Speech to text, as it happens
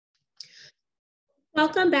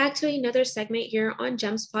Welcome back to another segment here on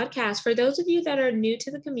GEMS Podcast. For those of you that are new to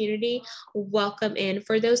the community, welcome in.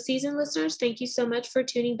 For those seasoned listeners, thank you so much for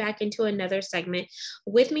tuning back into another segment.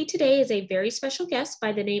 With me today is a very special guest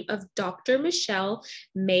by the name of Dr. Michelle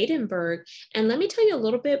Maidenberg. And let me tell you a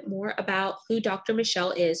little bit more about who Dr.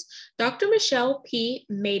 Michelle is. Dr. Michelle P.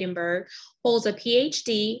 Maidenberg holds a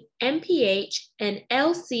Ph.D., MPH, and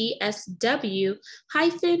LCSW-R,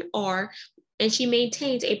 and she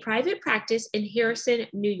maintains a private practice in Harrison,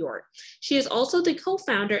 New York. She is also the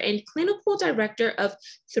co-founder and clinical director of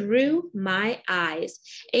Thru My Eyes,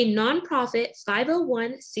 a nonprofit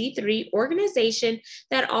 501c3 organization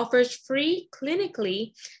that offers free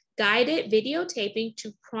clinically guided videotaping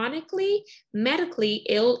to chronically medically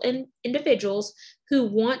ill individuals who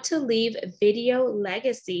want to leave video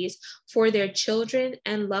legacies for their children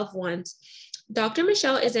and loved ones. Dr.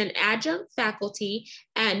 Michelle is an adjunct faculty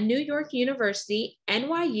at New York University,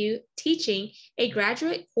 NYU, teaching a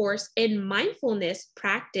graduate course in mindfulness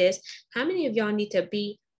practice. How many of y'all need to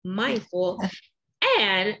be mindful?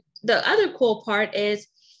 And the other cool part is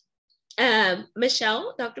Dr.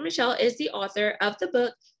 Michelle is the author of the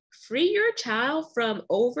book, Free Your Child from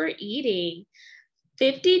Overeating,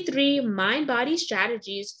 53 mind-body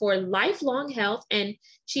strategies for lifelong health. And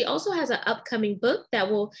she also has an upcoming book that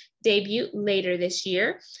will debut later this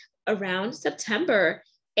year around September.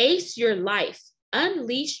 Ace Your Life,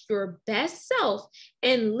 Unleash Your Best Self,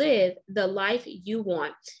 and Live the Life You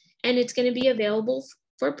Want. And it's going to be available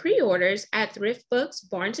for pre-orders at Thrift Books,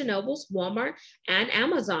 Barnes & Nobles, Walmart, and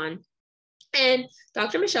Amazon. And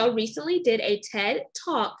Dr. Michelle recently did a TED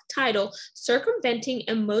Talk titled Circumventing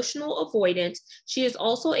Emotional Avoidance. She is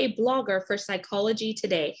also a blogger for Psychology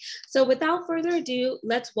Today. So without further ado,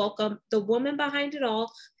 let's welcome the woman behind it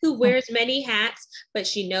all, who wears many hats, but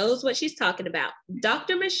she knows what she's talking about,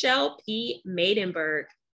 Dr. Michelle P. Maidenberg.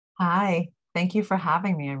 Hi, thank you for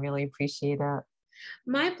having me. I really appreciate it.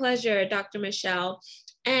 My pleasure, Dr. Michelle.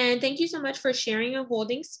 And thank you so much for sharing and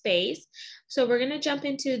holding space. So we're going to jump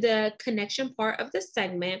into the connection part of the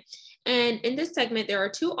segment. And in this segment, there are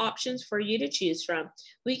two options for you to choose from.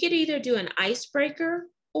 We could either do an icebreaker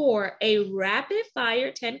or a rapid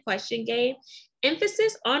fire 10-question game.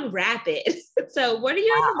 Emphasis on rapid. So what are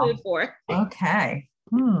you in the mood for? Okay.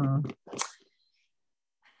 I'm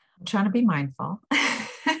trying to be mindful.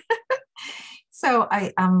 So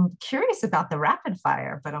I'm curious about the rapid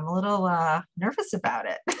fire, but I'm a little nervous about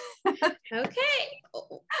it. Okay.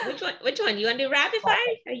 Which one? You want to do rapid fire?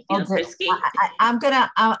 Are you feeling frisky?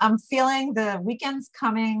 I'm feeling the weekend's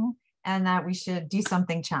coming and that we should do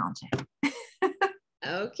something challenging.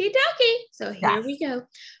 Okie dokie. So here we go.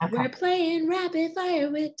 Okay. We're playing rapid fire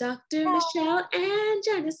with Dr. Michelle and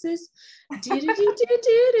Genesis. Do.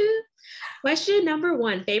 Question number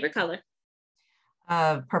 1, favorite color?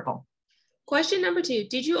 Purple. Question number 2,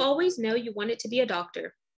 did you always know you wanted to be a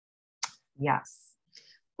doctor? Yes.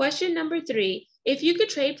 Question number 3, if you could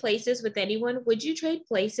trade places with anyone, would you trade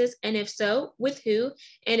places? And if so, with who?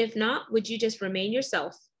 And if not, would you just remain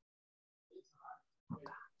yourself? Oh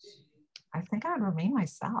gosh. I think I would remain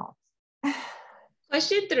myself.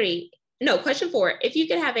 Question 4, if you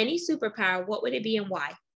could have any superpower, what would it be and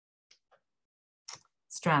why?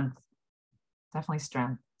 Strength. Definitely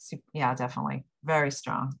strength. Yeah, definitely. Very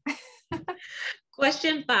strong.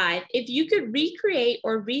 Question 5, if you could recreate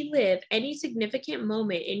or relive any significant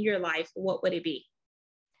moment in your life, what would it be?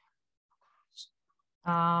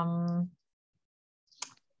 I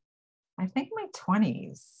think my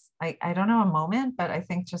 20s. I don't know a moment, but I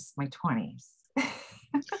think just my 20s.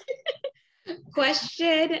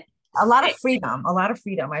 Question. A lot of freedom. I want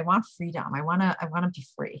freedom. I want to be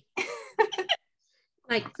free.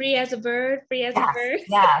 Like free as a bird, a bird.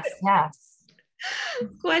 Yes.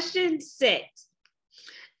 Question 6.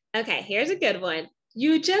 Okay, here's a good one.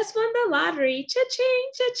 You just won the lottery.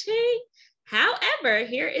 Cha-ching, cha-ching. However,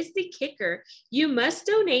 here is the kicker. You must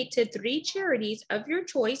donate to 3 charities of your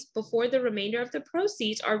choice before the remainder of the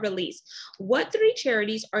proceeds are released. What 3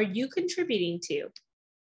 charities are you contributing to?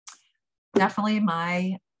 Definitely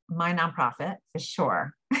my nonprofit, for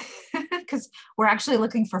sure, because we're actually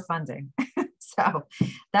looking for funding. So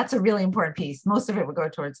that's a really important piece. Most of it would go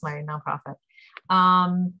towards my nonprofit.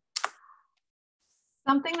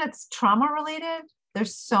 Something that's trauma related.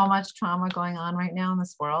 There's so much trauma going on right now in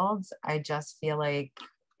this world. I just feel like,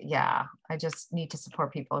 I just need to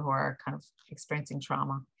support people who are kind of experiencing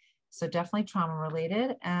trauma. So definitely trauma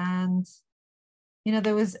related. And,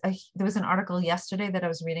 there was an article yesterday that I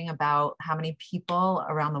was reading about how many people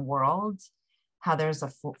around the world, how there's a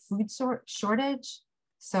food shortage.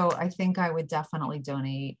 So I think I would definitely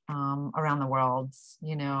donate around the world,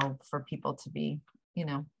 for people to be,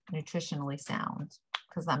 nutritionally sound,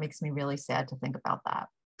 because that makes me really sad to think about that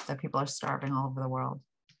people are starving all over the world.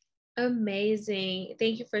 Amazing.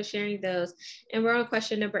 Thank you for sharing those. And we're on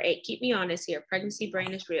question number 8. Keep me honest here. Pregnancy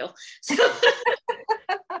brain is real. So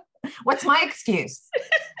what's my excuse?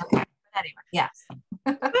 Okay. Anyway, yes.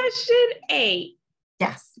 Question 8.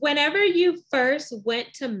 Yes. Whenever you first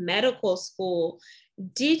went to medical school,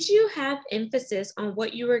 did you have emphasis on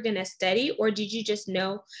what you were going to study, or did you just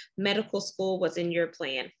know medical school was in your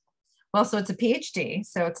plan? Well, so it's a PhD,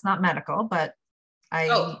 so it's not medical, but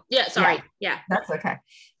Yeah, that's okay.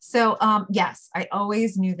 So yes, I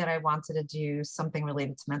always knew that I wanted to do something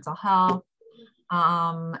related to mental health.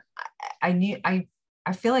 I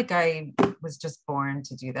feel like I was just born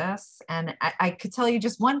to do this. And I could tell you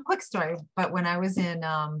just one quick story, but when I was in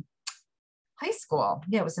high school,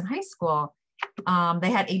 it was in high school,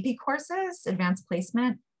 they had AP courses, advanced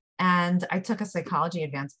placement, and I took a psychology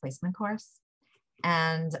advanced placement course.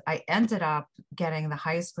 And I ended up getting the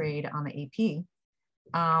highest grade on the AP.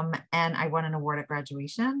 And I won an award at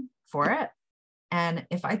graduation for it. And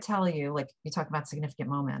if I tell you, like you talk about significant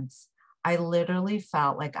moments, I literally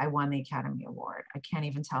felt like I won the Academy Award. I can't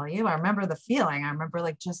even tell you. I remember the feeling. I remember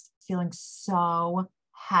like just feeling so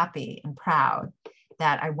happy and proud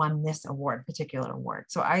that I won this award, particular award.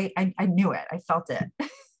 So I knew it. I felt it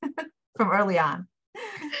from early on.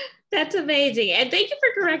 That's amazing. And thank you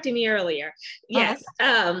for correcting me earlier. Yes.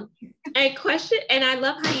 A question, and I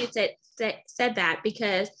love how you said that,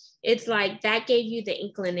 because it's like that gave you the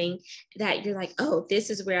inclining that you're like, oh, this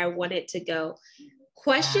is where I wanted to go.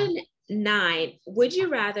 Question 9, would you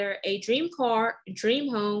rather a dream car, dream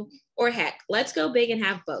home, or heck, let's go big and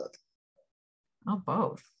have both? Oh,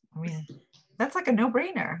 both. I mean, that's like a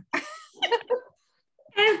no-brainer.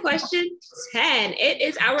 And question 10, it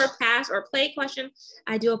is our pass or play question.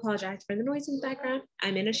 I do apologize for the noise in the background.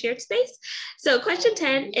 I'm in a shared space. So question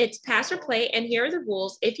 10, it's pass or play, and here are the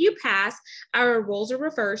rules. If you pass, our roles are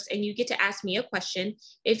reversed and you get to ask me a question.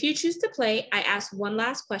 If you choose to play, I ask one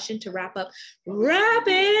last question to wrap up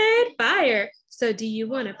rapid fire. So do you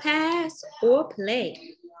want to pass or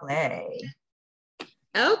play? Play.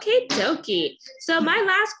 Okay, dokie. So my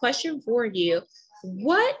last question for you,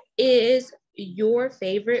 what is your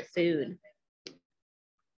favorite food?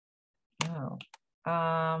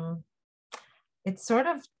 It's sort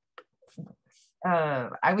of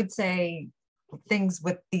I would say things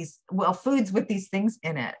with these, well, foods with these things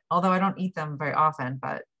in it, although I don't eat them very often.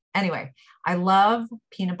 But anyway, I love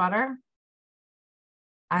peanut butter.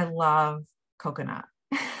 I love coconut.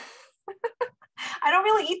 I don't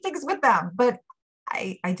really eat things with them, but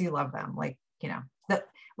I do love them. Like,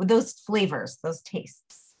 with those flavors, those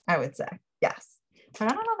tastes, I would say. Yes.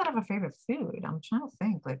 But I don't know that I have a favorite food. I'm trying to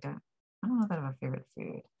think. I don't know that I have a favorite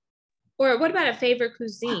food. Or what about a favorite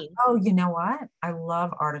cuisine? Oh, you know what? I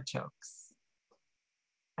love artichokes.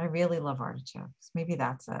 I really love artichokes. Maybe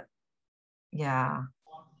that's it. Yeah.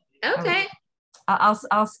 Okay.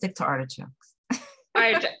 I'll stick to artichokes.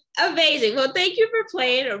 Amazing. Well, thank you for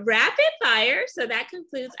playing rapid fire. So that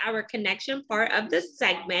concludes our connection part of this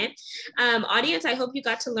segment. Audience, I hope you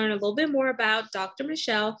got to learn a little bit more about Dr.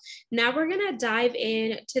 Michelle. Now we're going to dive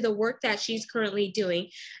into the work that she's currently doing.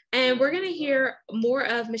 And we're going to hear more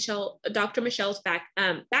of Dr. Michelle's back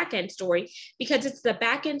end story, because it's the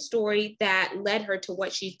back end story that led her to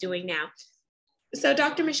what she's doing now. So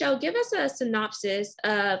Dr. Michelle, give us a synopsis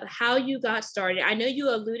of how you got started. I know you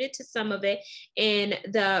alluded to some of it in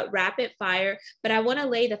the rapid fire, but I want to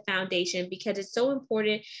lay the foundation, because it's so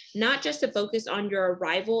important not just to focus on your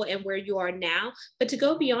arrival and where you are now, but to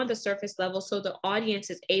go beyond the surface level so the audience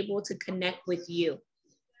is able to connect with you.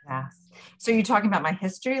 Yes. So you're talking about my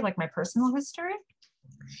history, like my personal history?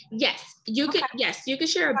 Yes, you could. Yes, you could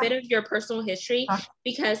share a bit of your personal history,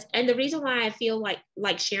 because, and the reason why I feel like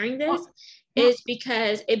sharing this is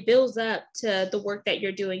because it builds up to the work that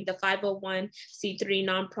you're doing, the 501c3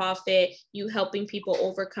 nonprofit, you helping people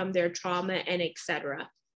overcome their trauma and etc.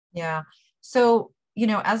 Yeah. So,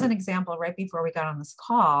 as an example, right before we got on this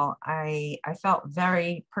call, I felt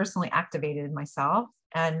very personally activated in myself.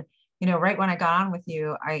 And, right when I got on with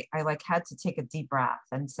you, I like had to take a deep breath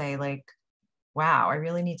and say, like, wow, I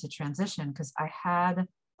really need to transition, because I had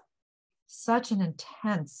such an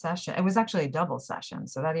intense session. It was actually a double session.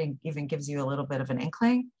 So that even gives you a little bit of an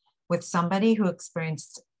inkling, with somebody who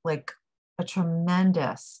experienced like a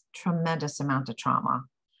tremendous, tremendous amount of trauma.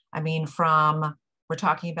 I mean, we're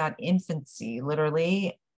talking about infancy,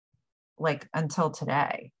 literally, like until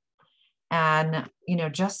today. And,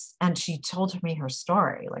 and she told me her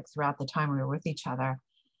story, like throughout the time we were with each other.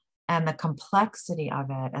 And the complexity of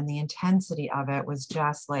it and the intensity of it was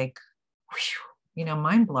just like, whew,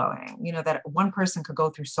 mind blowing, that one person could go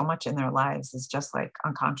through so much in their lives is just like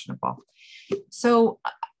unconscionable. So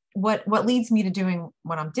what leads me to doing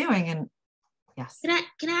what I'm doing, and yes.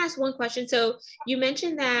 Can I ask one question? So you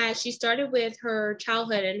mentioned that she started with her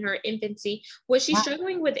childhood and her infancy. Was she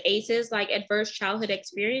struggling with ACEs, like adverse childhood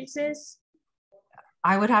experiences?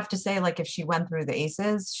 I would have to say, like, if she went through the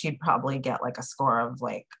ACEs, she'd probably get like a score of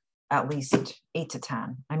like at least 8 to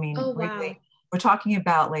 10. I mean, Oh, wow. really, we're talking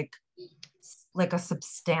about like a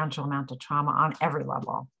substantial amount of trauma on every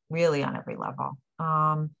level, really on every level.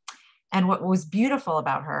 And what was beautiful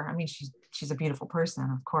about her, I mean, she's a beautiful person,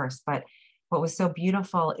 of course, but what was so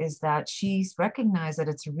beautiful is that she's recognized that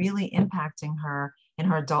it's really impacting her in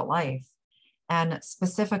her adult life, and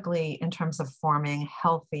specifically in terms of forming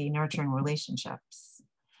healthy, nurturing relationships.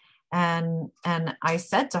 And I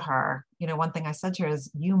said to her, one thing I said to her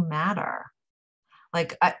is, you matter.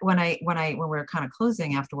 Like when we were kind of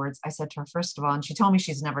closing afterwards, I said to her, first of all, and she told me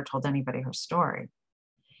she's never told anybody her story.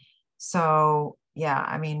 So yeah,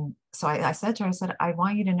 I mean, so I said to her, I said, I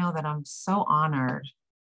want you to know that I'm so honored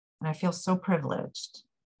and I feel so privileged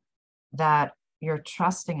that you're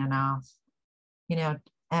trusting enough,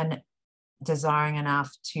 and desiring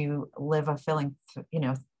enough to live a filling,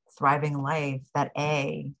 thriving life, that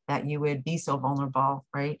you would be so vulnerable,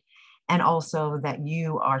 right? And also that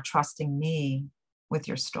you are trusting me with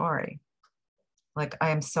your story. Like, I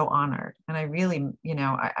am so honored. And I really,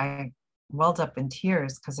 I welled up in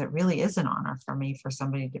tears, because it really is an honor for me, for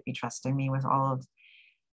somebody to be trusting me with all of,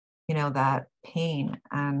 that pain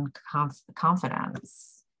and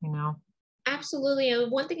confidence. Absolutely.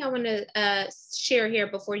 And one thing I want to share here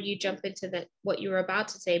before you jump into what you were about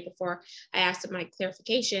to say, before I asked my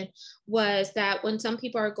clarification, was that when some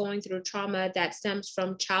people are going through trauma that stems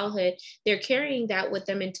from childhood, they're carrying that with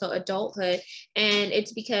them until adulthood. And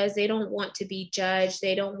it's because they don't want to be judged.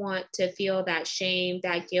 They don't want to feel that shame,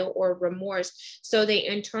 that guilt, or remorse. So they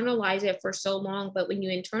internalize it for so long. But when you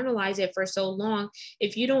internalize it for so long,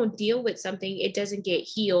 if you don't deal with something, it doesn't get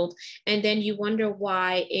healed. And then you wonder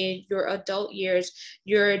why in your adult years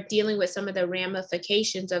you're dealing with some of the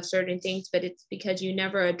ramifications of certain things, but it's because you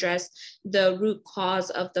never address the root cause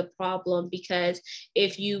of the problem. Because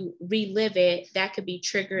if you relive it, that could be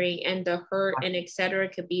triggering, and the hurt and etc.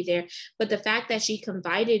 could be there. But the fact that she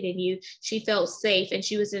confided in you, she felt safe and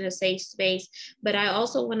she was in a safe space. But I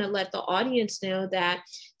also want to let the audience know that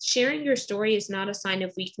sharing your story is not a sign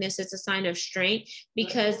of weakness, it's a sign of strength,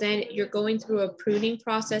 because then you're going through a pruning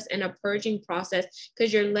process and a purging process,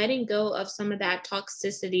 because you're letting go of some of that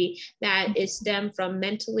toxicity that is stemmed from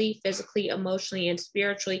mentally, physically, emotionally, and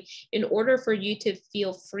spiritually, in order for you to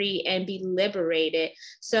feel free and be liberated.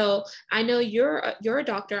 So I know you're a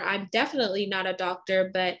doctor. I'm definitely not a doctor,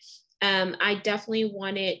 but I definitely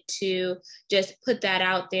wanted to just put that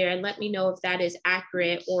out there and let me know if that is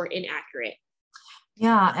accurate or inaccurate.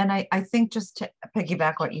 Yeah. And I think, just to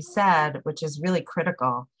piggyback what you said, which is really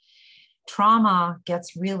critical, trauma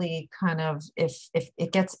gets really kind of, if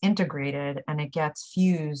it gets integrated and it gets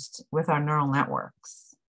fused with our neural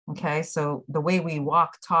networks. Okay. So the way we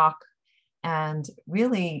walk, talk, and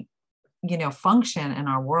really, function in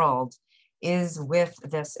our world is with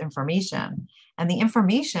this information. And the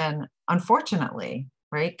information, unfortunately,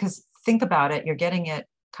 right? Because think about it, you're getting it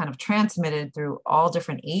kind of transmitted through all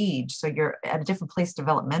different age. So you're at a different place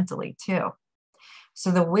developmentally too. So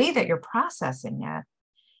the way that you're processing it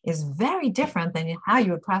is very different than how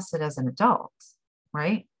you would process it as an adult,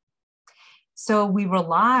 right? So we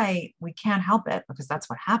can't help it, because that's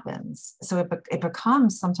what happens. So it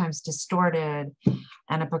becomes sometimes distorted,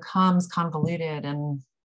 and it becomes convoluted, and,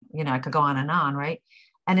 I could go on, right?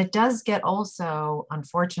 And it does get also,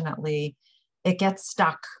 unfortunately, it gets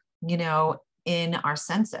stuck, in our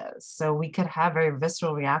senses. So we could have very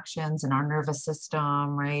visceral reactions in our nervous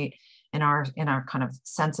system, right? In our kind of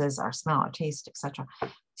senses, our smell, our taste, etc.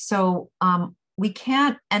 So we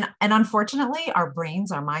can't, and unfortunately, our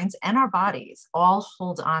brains, our minds, and our bodies all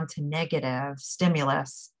hold on to negative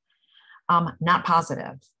stimulus, not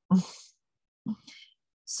positive.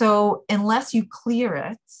 So unless you clear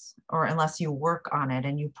it, or unless you work on it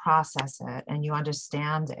and you process it and you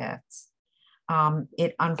understand it,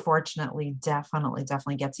 it unfortunately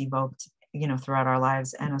definitely gets evoked, throughout our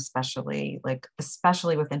lives, and especially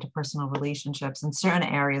with interpersonal relationships in certain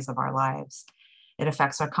areas of our lives. It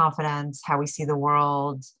affects our confidence, how we see the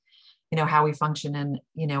world, how we function in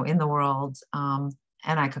the world. And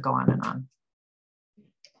I could go on and on.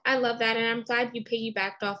 I love that. And I'm glad you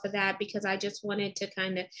piggybacked off of that, because I just wanted to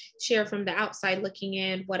kind of share from the outside looking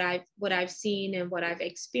in what I've seen and what I've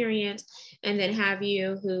experienced, and then have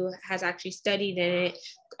you, who has actually studied in it,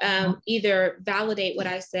 either validate what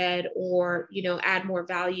I said or, add more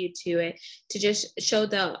value to it, to just show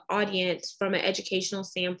the audience from an educational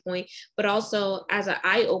standpoint, but also as an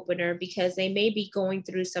eye opener, because they may be going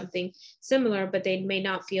through something similar, but they may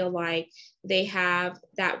not feel like they have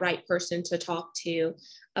that right person to talk to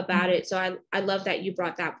about it. So I love that you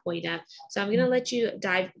brought that point up. So I'm going to let you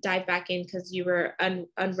dive back in, because you were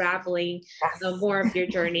unraveling more of your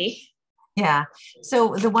journey. Yeah.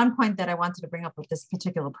 So the one point that I wanted to bring up with this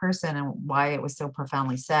particular person and why it was so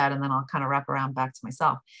profoundly sad, and then I'll kind of wrap around back to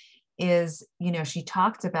myself, is, she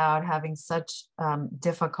talked about having such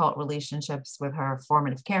difficult relationships with her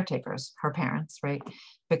formative caretakers, her parents, right?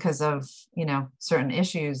 Because of, certain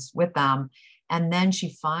issues with them. And then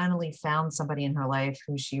she finally found somebody in her life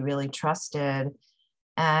who she really trusted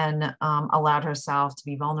and allowed herself to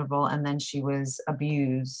be vulnerable. And then she was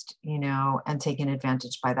abused, and taken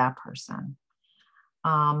advantage by that person.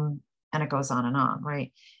 And it goes on,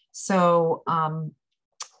 right? So,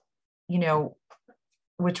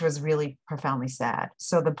 which was really profoundly sad.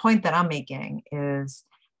 So the point that I'm making is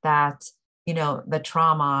that, the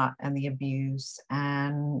trauma and the abuse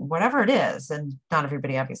and whatever it is, and not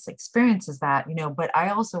everybody obviously experiences that, but I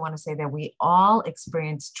also want to say that we all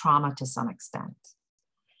experience trauma to some extent.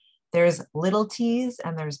 There's little T's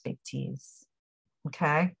and there's big T's.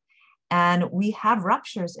 Okay. And we have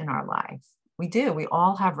ruptures in our life. We do. We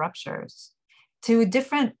all have ruptures to a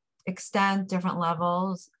different extent, different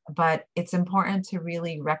levels, but it's important to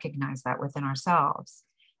really recognize that within ourselves,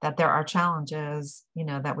 that there are challenges,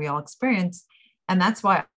 that we all experience. And that's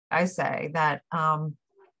why I say that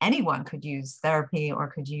anyone could use therapy or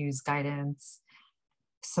could use guidance,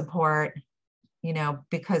 support,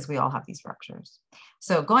 because we all have these ruptures.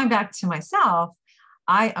 So going back to myself,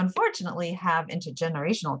 I unfortunately have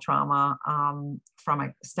intergenerational trauma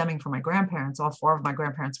stemming from my grandparents. All four of my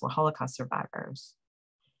grandparents were Holocaust survivors.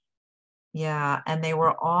 Yeah, and they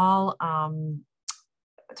were all,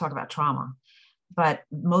 talk about trauma, but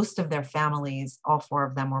most of their families, all four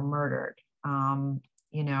of them were murdered, in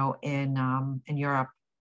Europe,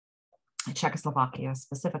 in Czechoslovakia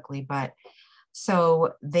specifically. But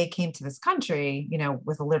so they came to this country,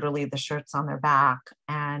 with literally the shirts on their back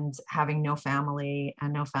and having no family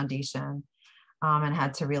and no foundation, and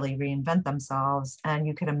had to really reinvent themselves. And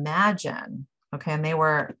you could imagine, okay, and they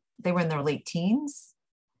were in their late teens.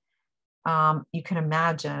 You can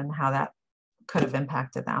imagine how that could have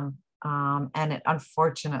impacted them. And it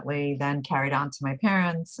unfortunately then carried on to my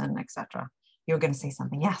parents and etc. You were going to say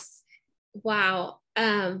something. Yes. Wow.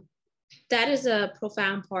 That is a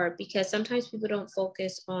profound part, because sometimes people don't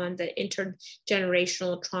focus on the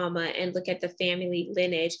intergenerational trauma and look at the family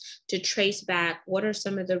lineage to trace back what are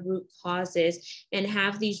some of the root causes, and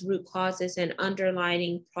have these root causes and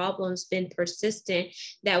underlying problems been persistent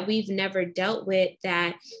that we've never dealt with,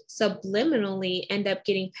 that subliminally end up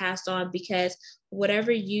getting passed on, because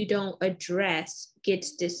whatever you don't address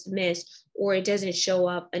gets dismissed, or it doesn't show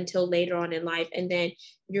up until later on in life. And then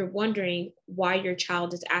you're wondering why your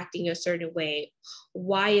child is acting a certain way.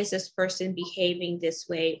 Why is this person behaving this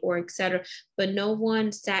way, or etc. But no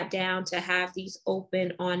one sat down to have these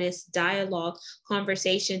open, honest dialogue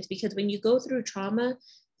conversations, because when you go through trauma,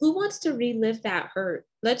 who wants to relive that hurt?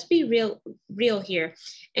 Let's be real here.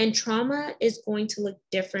 And trauma is going to look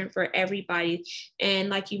different for everybody. And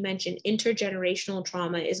like you mentioned, intergenerational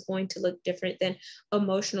trauma is going to look different than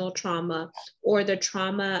emotional trauma, or the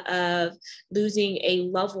trauma of losing a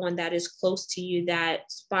loved one that is close to you,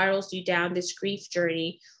 that spirals you down this grief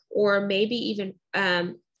journey, or maybe even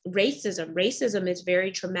racism. Racism is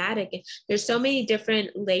very traumatic. And there's so many different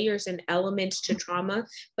layers and elements to trauma,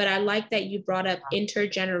 but I like that you brought up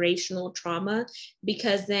intergenerational trauma,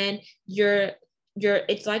 because then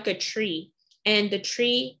it's like a tree, and the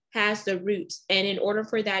tree has the roots, and in order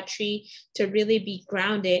for that tree to really be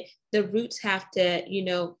grounded, the roots have to,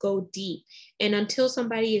 go deep. And until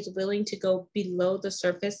somebody is willing to go below the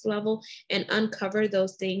surface level and uncover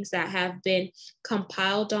those things that have been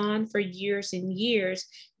compiled on for years and years,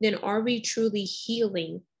 then are we truly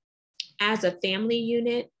healing as a family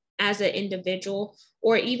unit, as an individual,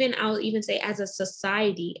 or even, I'll even say, as a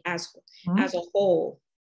society as a whole?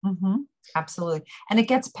 Mm-hmm. Absolutely. And it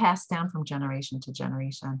gets passed down from generation to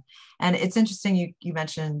generation. And it's interesting you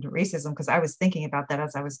mentioned racism, because I was thinking about that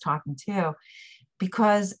as I was talking too,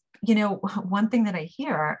 because, one thing that I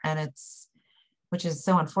hear, and which is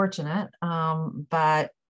so unfortunate,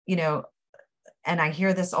 but, and I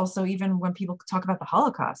hear this also even when people talk about the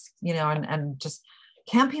Holocaust, and just,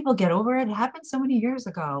 can't people get over it? It happened so many years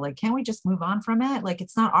ago. Like, can't we just move on from it? Like,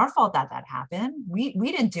 it's not our fault that happened. We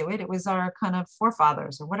didn't do it. It was our kind of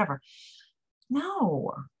forefathers or whatever.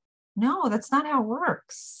 No, no, that's not how it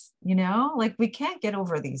works. Like we can't get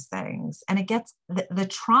over these things. And it gets the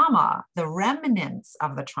trauma, the remnants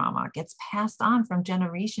of the trauma gets passed on from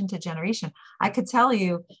generation to generation. I could tell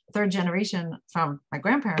you third generation from my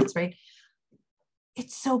grandparents, right?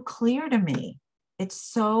 It's so clear to me. It's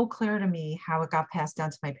so clear to me how it got passed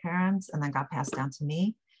down to my parents and then got passed down to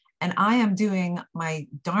me. And I am doing my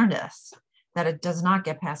darndest that it does not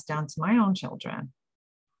get passed down to my own children,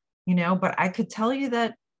 but I could tell you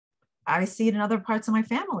that I see it in other parts of my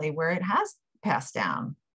family where it has passed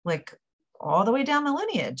down, like all the way down the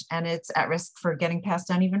lineage, and it's at risk for getting passed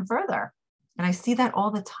down even further. And I see that all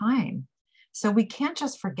the time. So we can't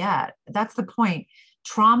just forget. That's the point.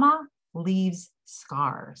 Trauma leaves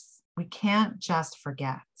scars. We can't just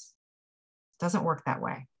forget. It doesn't work that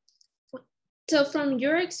way. So from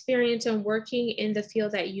your experience and working in the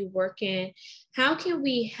field that you work in, how can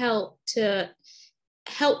we help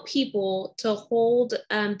people to hold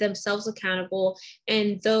themselves accountable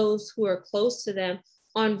and those who are close to them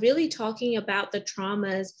on really talking about the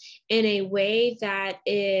traumas in a way that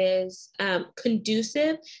is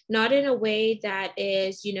conducive, not in a way that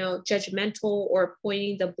is, judgmental or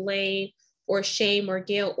pointing the blame or shame or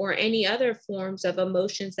guilt or any other forms of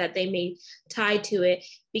emotions that they may tie to it?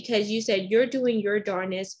 Because you said you're doing your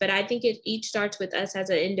darnest, but I think it each starts with us as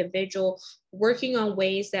an individual working on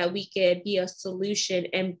ways that we could be a solution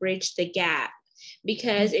and bridge the gap.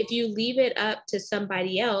 Because if you leave it up to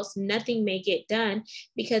somebody else, nothing may get done,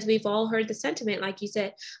 because we've all heard the sentiment, like you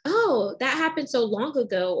said, oh, that happened so long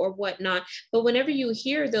ago or whatnot. But whenever you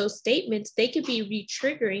hear those statements, they could be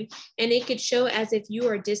re-triggering, and it could show as if you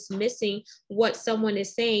are dismissing what someone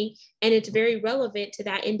is saying. And it's very relevant to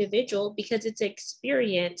that individual because it's an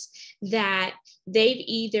experience that they've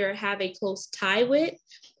either have a close tie with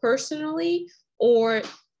personally or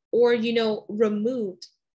removed,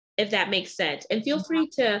 if that makes sense. And feel free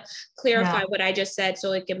to clarify what I just said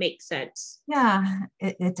so it can make sense. Yeah,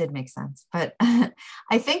 it did make sense. But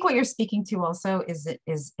I think what you're speaking to also is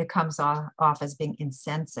it comes off as being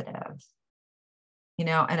insensitive,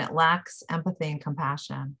 and it lacks empathy and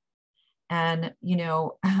compassion. And,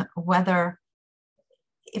 whether,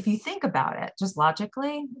 if you think about it, just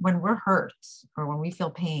logically, when we're hurt or when we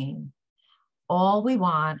feel pain, all we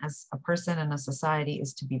want as a person in a society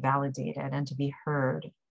is to be validated and to be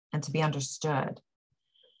heard and to be understood.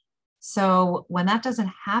 So when that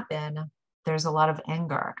doesn't happen, there's a lot of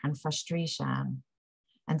anger and frustration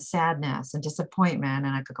and sadness and disappointment,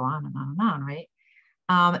 and I could go on and on and on, right?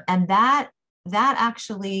 And that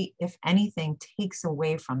actually, if anything, takes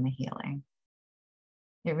away from the healing.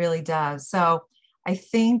 It really does. So I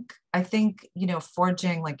think,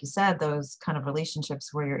 forging, like you said, those kind of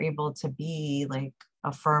relationships where you're able to be like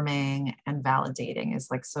affirming and validating is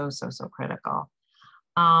like so critical.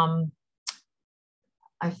 I'm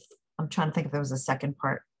trying to think if there was a second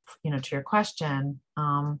part, to your question.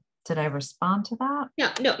 Did I respond to that?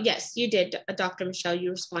 No, yes, you did, Dr. Michelle.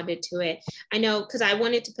 You responded to it. I know, because I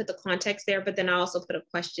wanted to put the context there, but then I also put a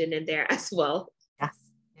question in there as well. Yes.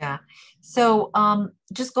 Yeah. So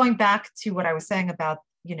just going back to what I was saying about,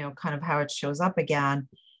 kind of how it shows up again,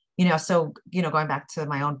 going back to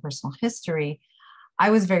my own personal history,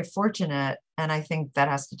 I was very fortunate, and I think that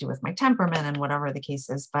has to do with my temperament and whatever the case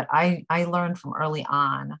is, but I learned from early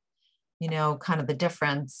on, kind of the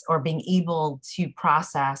difference, or being able to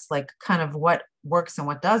process like kind of what works and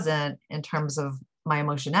what doesn't in terms of my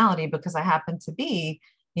emotionality, because I happen to be,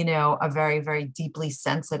 a very, very deeply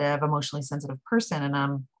sensitive, emotionally sensitive person.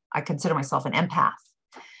 And I consider myself an empath.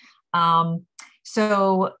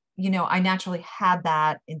 So I naturally had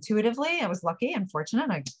that intuitively. I was lucky and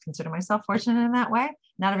fortunate. I consider myself fortunate in that way.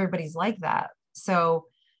 Not everybody's like that. So,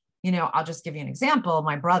 I'll just give you an example.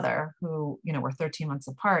 My brother, who, we're 13 months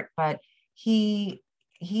apart, but he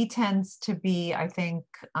tends to be, I think,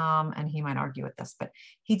 and he might argue with this, but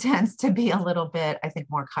he tends to be a little bit, I think,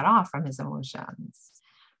 more cut off from his emotions,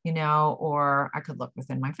 or I could look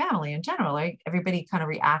within my family in general, like everybody kind of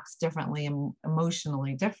reacts differently and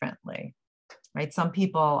emotionally differently. Right. Some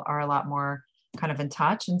people are a lot more kind of in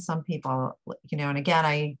touch, and some people, and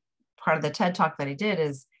again, part of the TED talk that I did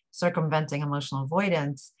is circumventing emotional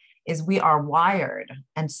avoidance, is we are wired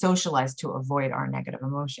and socialized to avoid our negative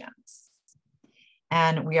emotions.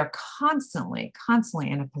 And we are constantly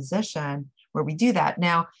in a position where we do that.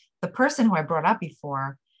 Now, the person who I brought up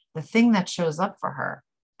before, the thing that shows up for her,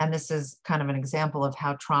 and this is kind of an example of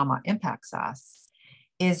how trauma impacts us,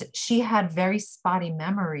 is she had very spotty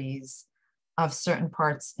memories of certain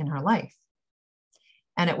parts in her life.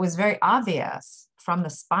 And it was very obvious from the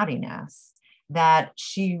spottiness that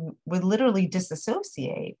she would literally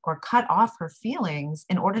disassociate or cut off her feelings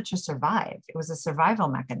in order to survive. It was a survival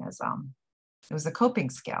mechanism. It was a coping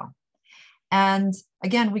skill. And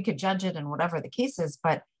again, we could judge it and whatever the case is,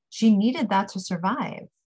 but she needed that to survive.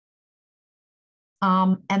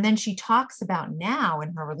 And then she talks about now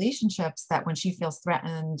in her relationships that when she feels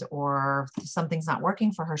threatened or something's not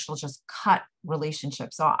working for her, she'll just cut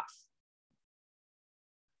relationships off.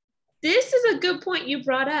 This is a good point you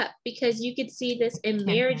brought up, because you could see this in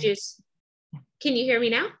marriages. Can you hear me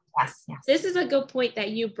now? Yes, yes. This is a good point that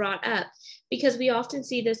you brought up, because we often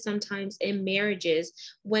see this sometimes in marriages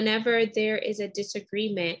whenever there is a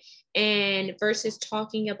disagreement, and versus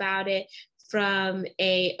talking about it from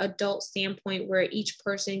a adult standpoint where each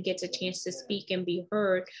person gets a chance to speak and be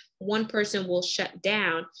heard, one person will shut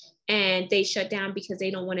down, and they shut down because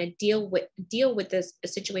they don't want to deal with this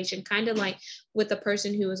situation. Kind of like with a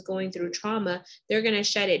person who is going through trauma, they're going to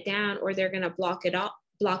shut it down, or they're going to block it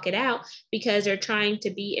out because they're trying to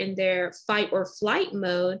be in their fight or flight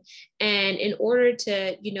mode. And in order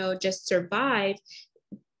to, just survive,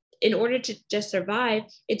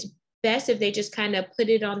 it's best if they just kind of put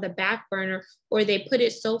it on the back burner, or they put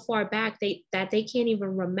it so far back that they can't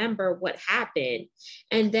even remember what happened.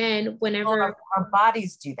 And then whenever our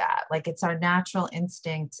bodies do that, like it's our natural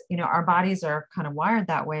instinct, our bodies are kind of wired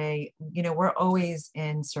that way. We're always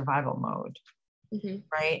in survival mode. Mm-hmm.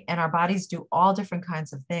 Right. And our bodies do all different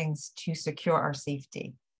kinds of things to secure our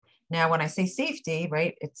safety. Now, when I say safety,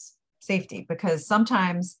 right, it's safety because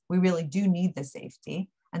sometimes we really do need the safety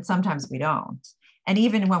and sometimes we don't. And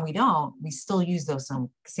even when we don't, we still use those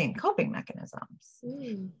same coping mechanisms.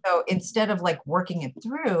 Mm. So instead of like working it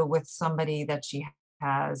through with somebody that she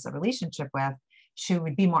has a relationship with, she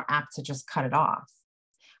would be more apt to just cut it off.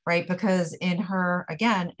 Right. Because in her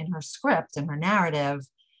script, in her narrative,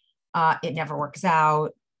 it never works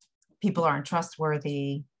out. People aren't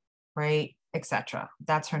trustworthy, right, etc.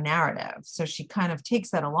 That's her narrative. So she kind of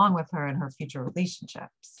takes that along with her in her future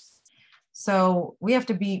relationships. So we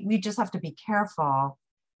just have to be careful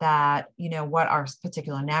that, what our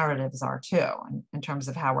particular narratives are too, in terms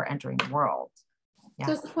of how we're entering the world. Yeah.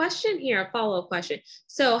 So question here, a follow-up question.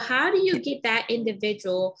 So how do you get that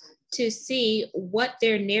individual to see what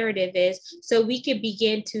their narrative is so we can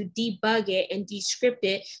begin to debug it and descript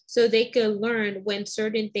it so they can learn when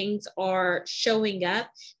certain things are showing up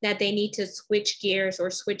that they need to switch gears or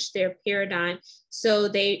switch their paradigm so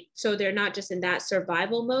they're not just in that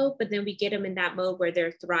survival mode, but then we get them in that mode where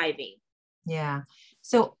they're thriving. Yeah.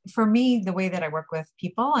 So for me, the way that I work with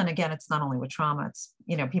people, and again, it's not only with trauma, it's,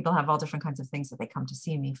 people have all different kinds of things that they come to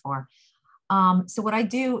see me for. So what I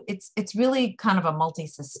do, it's really kind of a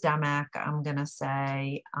multi-systemic, I'm going to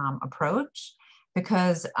say, approach,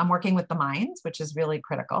 because I'm working with the mind, which is really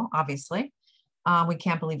critical, obviously. We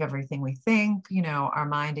can't believe everything we think. Our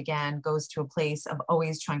mind, again, goes to a place of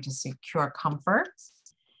always trying to secure comfort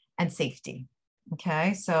and safety.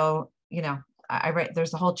 Okay. So, I write,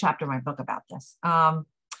 there's a whole chapter in my book about this.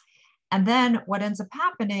 And then what ends up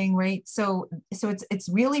happening, right? So it's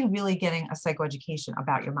really, really getting a psychoeducation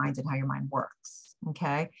about your mind and how your mind works.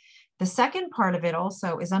 Okay. The second part of it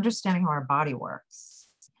also is understanding how our body works.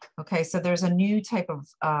 Okay. So there's a new type of,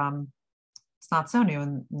 it's not so new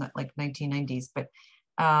in like 1990s, but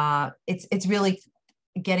it's really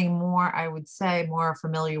getting more, I would say, more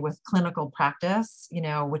familiar with clinical practice,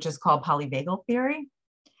 which is called Polyvagal Theory,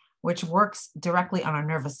 which works directly on our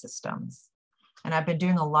nervous systems. And I've been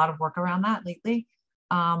doing a lot of work around that lately.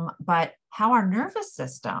 But how our nervous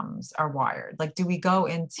systems are wired, like, do we go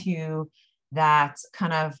into that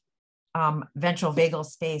kind of ventral vagal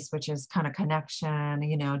space, which is kind of connection,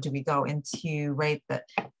 do we go into, right,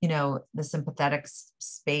 the sympathetic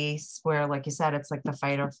space where, like you said, it's like the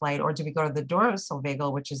fight or flight, or do we go to the dorsal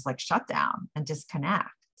vagal, which is like shut down and disconnect,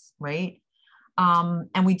 right?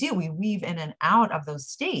 And we weave in and out of those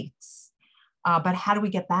states. But how do we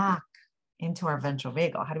get back into our ventral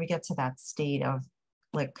vagal? How do we get to that state of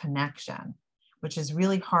like connection, which is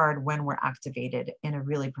really hard when we're activated in a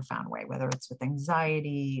really profound way, whether it's with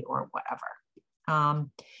anxiety or whatever.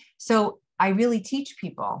 So I really teach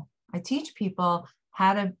people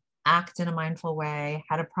how to act in a mindful way,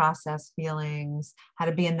 how to process feelings, how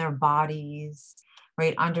to be in their bodies,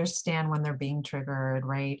 right? Understand when they're being triggered,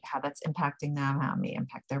 right? How that's impacting them, how it may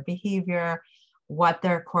impact their behavior, what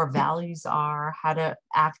their core values are, how to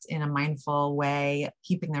act in a mindful way,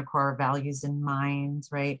 keeping their core values in mind,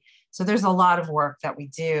 right? So there's a lot of work that we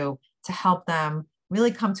do to help them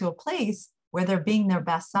really come to a place where they're being their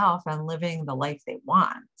best self and living the life they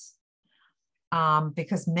want.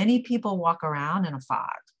 Because many people walk around in a fog.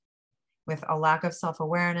 with a lack of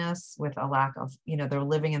self-awareness, with a lack of, they're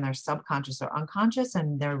living in their subconscious or unconscious,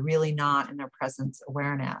 and they're really not in their presence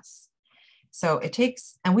awareness. So it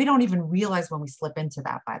takes, and we don't even realize when we slip into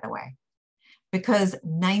that, by the way, because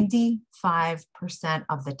 95%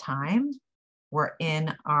 of the time we're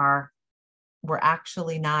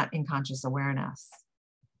actually not in conscious awareness.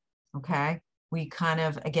 Okay. We kind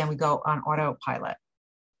of, again, we go on autopilot.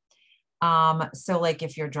 So like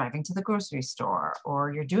if you're driving to the grocery store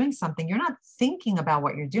or you're doing something, you're not thinking about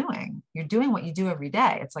what you're doing. You're doing what you do every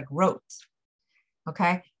day. It's like rote.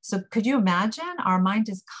 Okay. So could you imagine our mind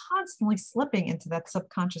is constantly slipping into that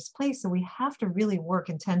subconscious place. So we have to really work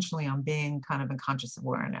intentionally on being kind of in conscious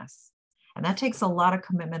awareness. And that takes a lot of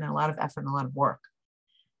commitment and a lot of effort and a lot of work,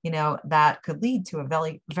 that could lead to a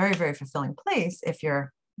very, very, very fulfilling place if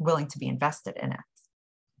you're willing to be invested in it.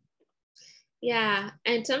 Yeah.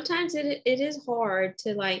 And sometimes it is hard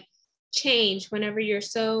to like change whenever you're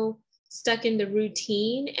so stuck in the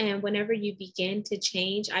routine. And whenever you begin to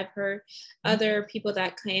change, I've heard other people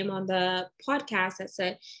that came on the podcast that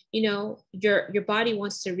said, your body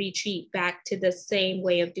wants to retreat back to the same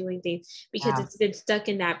way of doing things because it's been stuck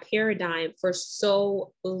in that paradigm for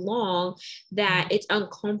so long that it's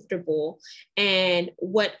uncomfortable. And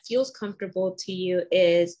what feels comfortable to you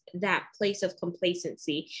is that place of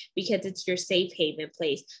complacency because it's your safe haven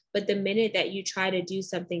place. But the minute that you try to do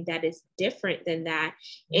something that is different than that,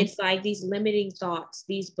 it's like these limiting thoughts,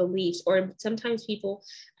 these beliefs, or sometimes people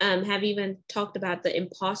have even talked about the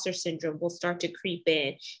imposter syndrome will start to creep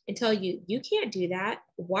in and tell you, you can't do that.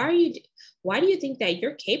 Why do you think that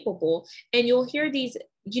you're capable? And you'll hear these,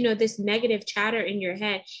 this negative chatter in your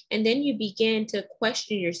head. And then you begin to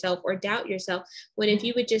question yourself or doubt yourself. When if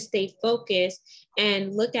you would just stay focused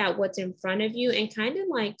and look at what's in front of you and kind of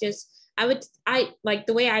like I like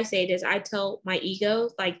the way I say it is I tell my ego,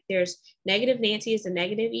 like there's negative Nancy is a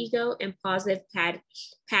negative ego and positive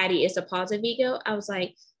Patty is a positive ego. I was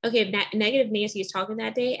like, okay, if negative Nancy is talking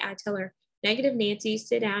that day, I tell her, negative Nancy,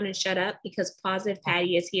 sit down and shut up because positive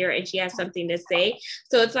Patty is here and she has something to say.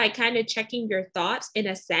 So it's like kind of checking your thoughts in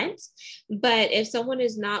a sense. But if someone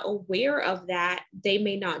is not aware of that, they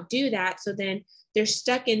may not do that. So then they're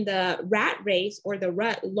stuck in the rat race or the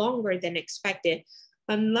rut longer than expected,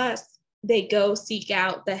 unless they go seek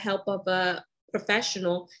out the help of a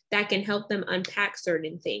professional that can help them unpack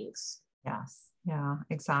certain things. Yes. Yeah,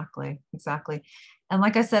 exactly. Exactly. And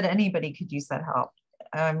like I said, anybody could use that help.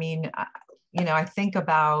 I mean, I think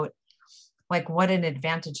about like what an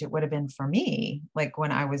advantage it would have been for me. Like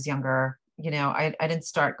when I was younger, I didn't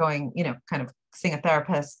start going, kind of seeing a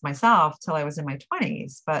therapist myself till I was in my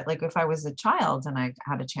 20s. But like if I was a child and I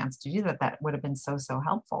had a chance to do that, that would have been so, so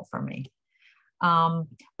helpful for me.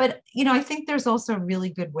 But, I think there's also really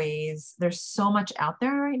good ways. There's so much out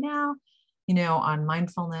there right now, on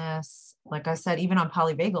mindfulness, like I said, even on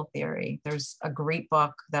polyvagal theory. There's a great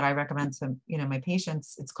book that I recommend to, my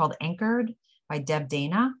patients. It's called Anchored by Deb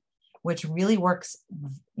Dana, which really works,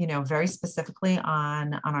 very specifically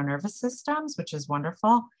on our nervous systems, which is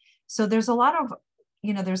wonderful. So there's a lot of,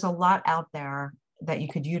 there's a lot out there that you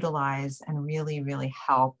could utilize and really, really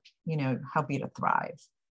help you to thrive.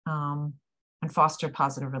 And foster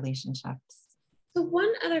positive relationships. So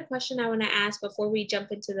one other question I want to ask before we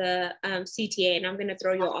jump into the CTA, and I'm going to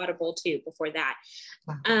throw you an audible too before that.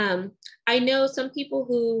 I know some people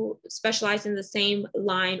who specialize in the same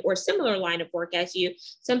line or similar line of work as you.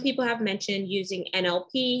 Some people have mentioned using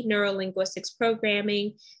NLP, neuro-linguistics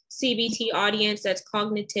programming, CBT audience, that's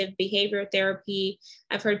cognitive behavior therapy.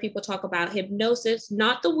 I've heard people talk about hypnosis,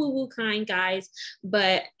 not the woo-woo kind, guys,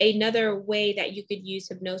 but another way that you could use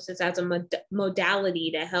hypnosis as a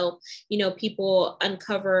modality to help, people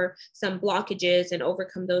uncover some blockages and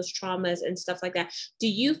overcome those traumas and stuff like that. Do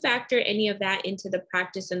you factor any of that into the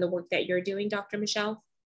practice and the work that you're doing, Dr. Michelle?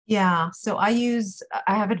 Yeah, so I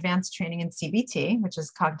have advanced training in CBT, which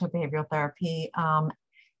is cognitive behavioral therapy,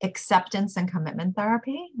 acceptance and commitment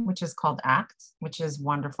therapy, which is called ACT, which is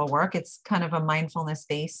wonderful work. It's kind of a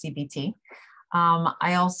mindfulness-based CBT.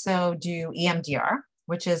 I also do EMDR,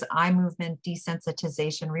 which is eye movement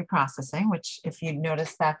desensitization reprocessing, which if you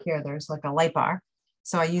notice back here, there's like a light bar.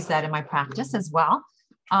 So I use that in my practice as well.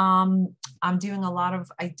 I do a lot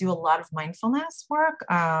of mindfulness work,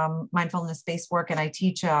 mindfulness-based work, and I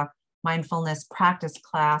teach a mindfulness practice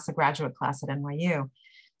class, a graduate class at NYU.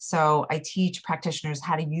 So I teach practitioners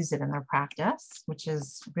how to use it in their practice, which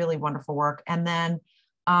is really wonderful work. And then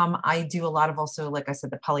I do a lot of also, like I said,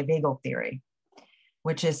 the polyvagal theory,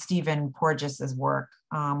 which is Stephen Porges's work,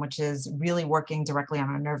 which is really working directly on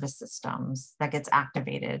our nervous systems that gets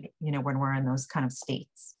activated, when we're in those kind of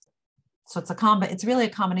states. So it's really a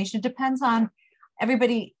combination. It depends on,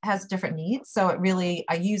 everybody has different needs. So it really,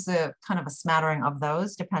 I use a kind of a smattering of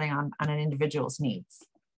those depending on an individual's needs.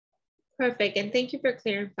 Perfect. And thank you for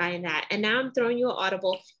clarifying that. And now I'm throwing you an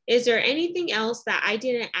audible. Is there anything else that I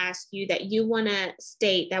didn't ask you that you want to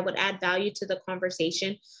state that would add value to the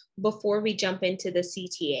conversation before we jump into the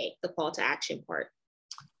CTA, the call to action part?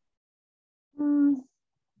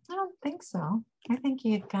 I don't think so. I think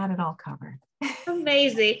you got it all covered.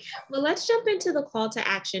 Amazing. Well, let's jump into the call to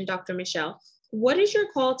action, Dr. Michelle. What is your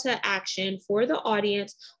call to action for the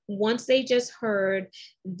audience once they just heard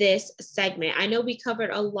this segment? I know we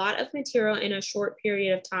covered a lot of material in a short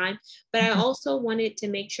period of time, but I also wanted to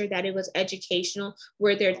make sure that it was educational,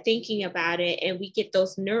 where they're thinking about it and we get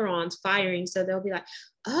those neurons firing. So they'll be like,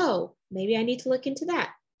 oh, maybe I need to look into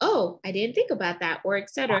that. Oh, I didn't think about that, or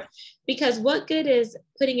etc. Because what good is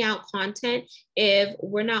putting out content if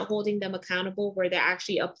we're not holding them accountable, where they're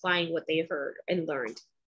actually applying what they heard and learned?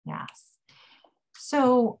 Yes.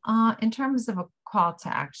 So in terms of a call to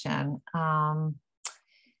action, I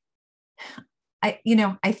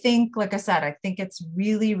think, like I said, I think it's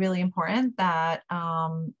really, really important that,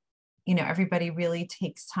 everybody really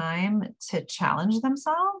takes time to challenge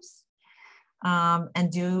themselves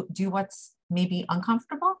and do what's maybe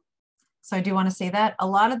uncomfortable. So I do want to say that a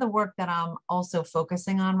lot of the work that I'm also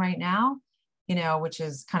focusing on right now, which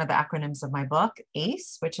is kind of the acronyms of my book,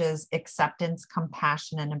 ACE, which is acceptance,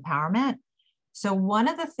 compassion, and empowerment. So one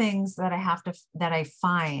of the things that I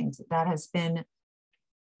find that has been,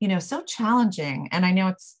 so challenging, and I know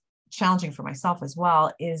it's challenging for myself as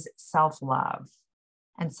well, is self-love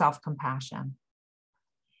and self-compassion.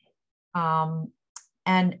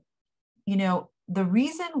 And, the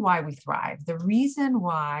reason why we thrive, the reason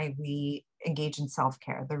why we engage in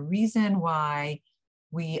self-care, the reason why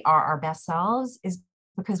we are our best selves is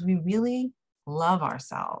because we really love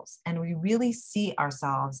ourselves and we really see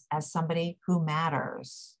ourselves as somebody who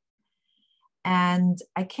matters. And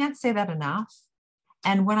I can't say that enough.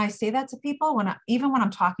 And when I say that to people, even when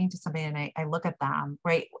I'm talking to somebody and I look at them,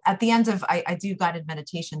 right at the end of, I do guided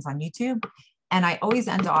meditations on YouTube, and I always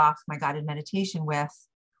end off my guided meditation with,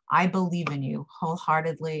 I believe in you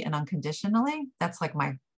wholeheartedly and unconditionally. That's like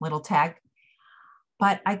my little tag.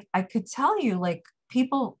 But I could tell you, like,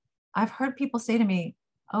 I've heard people say to me,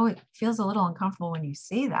 oh, it feels a little uncomfortable when you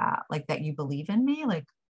say that, like that you believe in me. Like,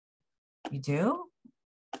 you do,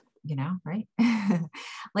 right?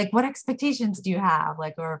 Like, what expectations do you have?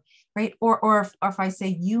 Like, or, right. Or if I say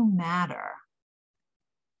you matter,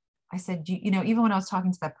 I said, even when I was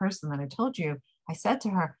talking to that person that I told you, I said to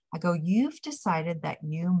her, I go, you've decided that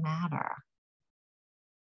you matter,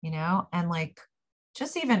 and like,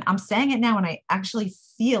 just even I'm saying it now and I actually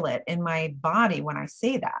feel it in my body when I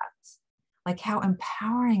say that, like how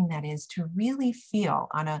empowering that is to really feel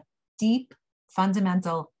on a deep,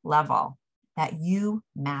 fundamental level that you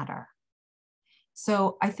matter.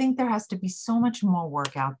 So I think there has to be so much more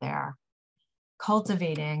work out there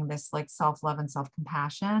cultivating this like self-love and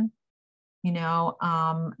self-compassion.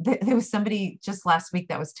 There was somebody just last week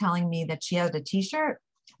that was telling me that she had a t-shirt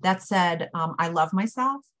that said, I love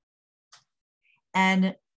myself.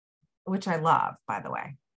 And which I love, by the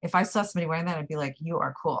way. If I saw somebody wearing that, I'd be like, you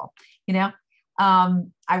are cool.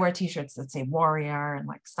 I wear t-shirts that say warrior and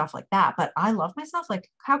like stuff like that, but I love myself. Like,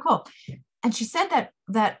 how cool. And she said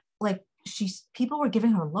that like people were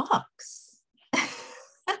giving her looks.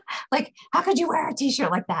 Like, how could you wear a t-shirt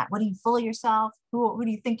like that? What, are you full of yourself? Who do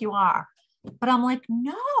you think you are? But I'm like,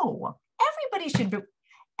 no, everybody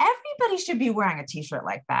should be wearing a t-shirt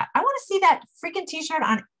like that. I want to see that freaking t-shirt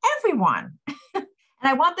on everyone. And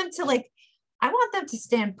I want them to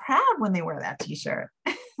stand proud when they wear that t-shirt.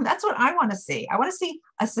 That's what I want to see. I want to see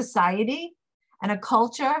a society and a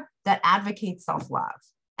culture that advocates self-love.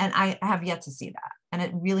 And I have yet to see that. And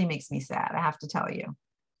it really makes me sad, I have to tell you.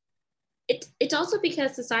 It's also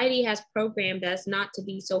because society has programmed us not to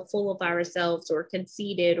be so full of ourselves or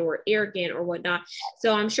conceited or arrogant or whatnot.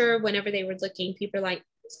 So I'm sure whenever they were looking, people are like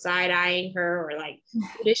side-eyeing her, or like,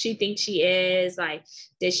 who does she think she is? Like,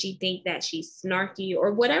 does she think that she's snarky,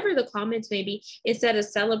 or whatever the comments may be, instead of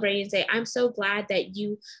celebrating and say, I'm so glad that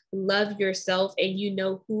you love yourself and you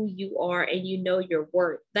know who you are and you know your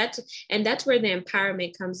worth. That's where the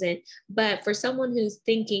empowerment comes in. But for someone who's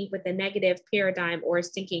thinking with a negative paradigm or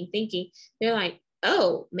thinking, they're like,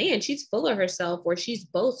 oh man, she's full of herself, or she's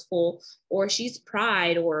boastful, or she's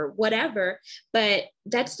pride, or whatever. But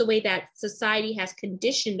that's the way that society has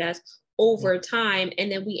conditioned us over time.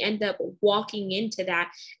 And then we end up walking into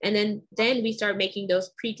that. And then we start making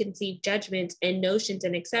those preconceived judgments and notions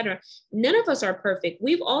and etc. None of us are perfect.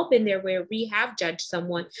 We've all been there where we have judged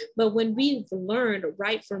someone, but when we've learned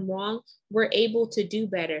right from wrong, we're able to do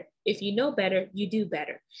better. if you know better, you do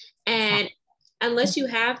better. And unless you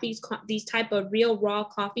have these type of real raw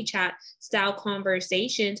coffee chat style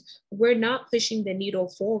conversations, we're not pushing the needle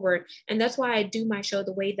forward. And that's why I do my show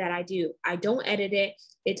the way that I do. I don't edit it.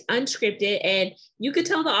 It's unscripted. And you could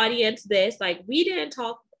tell the audience this, like, we didn't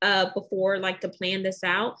talk before, like, to plan this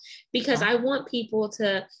out, because I want people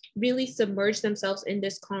to really submerge themselves in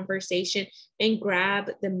this conversation and grab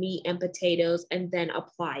the meat and potatoes and then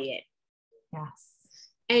apply it. Yes.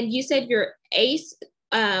 And you said your ACE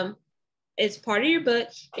is part of your book,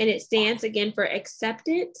 and it stands again for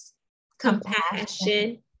acceptance,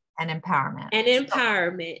 compassion, and empowerment. And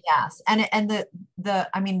empowerment. So, yes. And the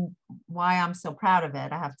I mean, why I'm so proud of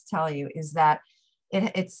it, I have to tell you, is that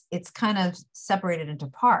it's kind of separated into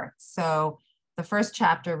parts. So the first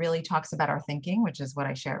chapter really talks about our thinking, which is what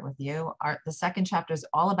I shared with you. The second chapter is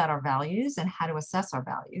all about our values and how to assess our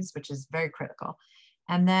values, which is very critical.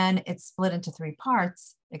 And then it's split into 3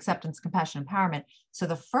 parts: acceptance, compassion, empowerment. So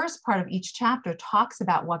the first part of each chapter talks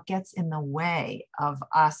about what gets in the way of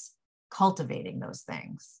us cultivating those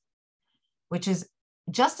things, which is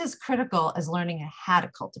just as critical as learning how to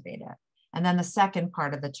cultivate it. And then the second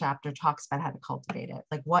part of the chapter talks about how to cultivate it,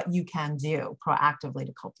 like what you can do proactively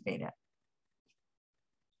to cultivate it.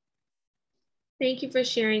 Thank you for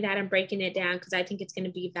sharing that and breaking it down, because I think it's going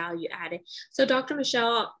to be value added. So Dr.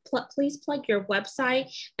 Michelle, please plug your website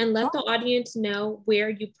and let the audience know where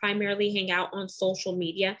you primarily hang out on social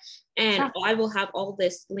media. And I will have all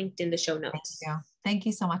this linked in the show notes. Thank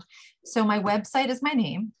you so much. So my website is my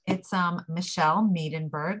name. It's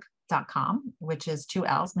MichelleMaidenberg.com, which is 2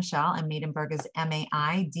 L's, Michelle, and Maidenberg is Maidenberg.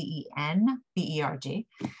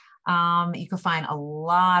 You can find a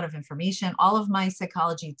lot of information. All of my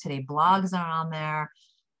Psychology Today blogs are on there,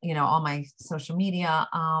 you know, all my social media.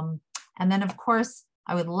 And then, of course,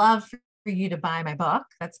 I would love for you to buy my book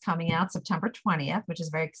that's coming out September 20th, which is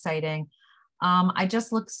very exciting. I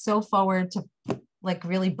just look so forward to like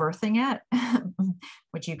really birthing it,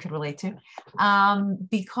 which you could relate to,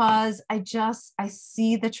 because I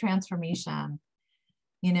see the transformation,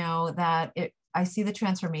 you know, I see the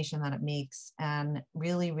transformation that it makes, and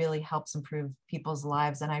really, really helps improve people's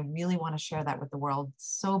lives. And I really want to share that with the world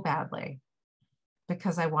so badly,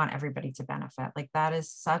 because I want everybody to benefit. Like, that is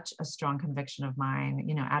such a strong conviction of mine,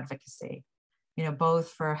 you know, advocacy, you know,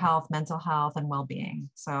 both for health, mental health, and well-being.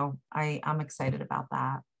 So I'm excited about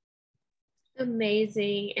that.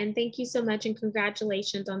 Amazing. And thank you so much. And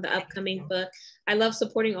congratulations on the upcoming book. I love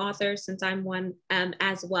supporting authors, since I'm one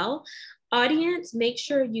as well. Audience, make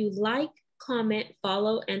sure you like, comment,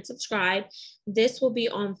 follow, and subscribe. This will be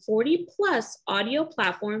on 40+ audio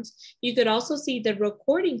platforms. You could also see the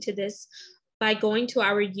recording to this by going to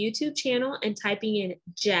our YouTube channel and typing in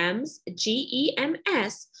GEMS,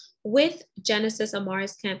 GEMS, with Genesis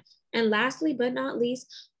Amaris Kemp. And lastly, but not least,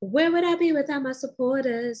 where would I be without my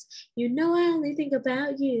supporters? You know I only think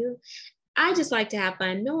about you. I just like to have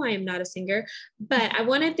fun. No, I am not a singer, but I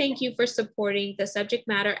want to thank you for supporting the subject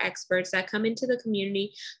matter experts that come into the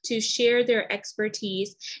community to share their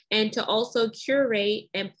expertise, and to also curate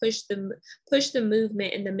and push the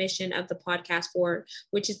movement and the mission of the podcast forward,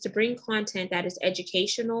 which is to bring content that is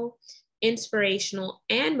educational, inspirational,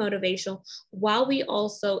 and motivational, while we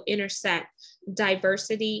also intersect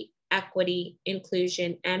diversity, equity,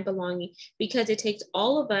 inclusion, and belonging, because it takes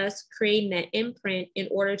all of us creating an imprint in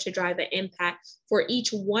order to drive an impact for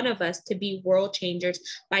each one of us to be world changers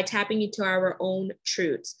by tapping into our own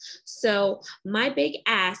truths. So my big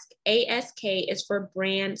ASK is for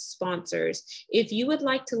brand sponsors. If you would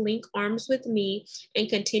like to link arms with me and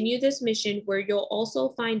continue this mission, where you'll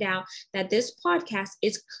also find out that this podcast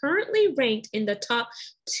is currently ranked in the top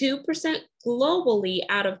 2% globally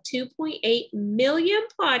out of 2.8 million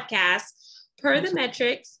podcasts per the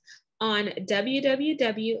metrics on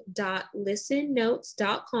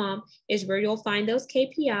www.listennotes.com is where you'll find those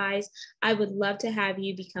KPIs. I would love to have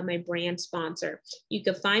you become a brand sponsor. You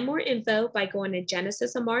can find more info by going to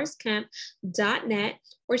genesisamarisKemp.net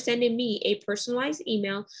or sending me a personalized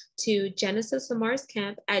email to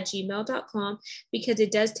genesisamarisKemp@gmail.com, because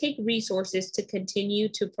it does take resources to continue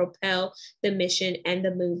to propel the mission and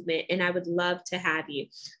the movement, and I would love to have you.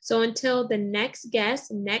 So until the next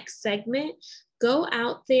guest, next segment, go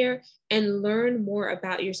out there and learn more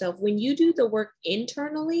about yourself. When you do the work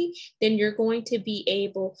internally, then you're going to be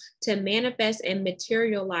able to manifest and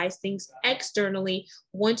materialize things externally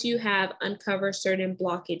once you have uncovered certain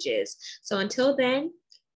blockages. So until then,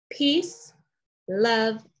 peace,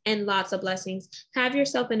 love, and lots of blessings. Have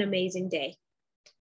yourself an amazing day.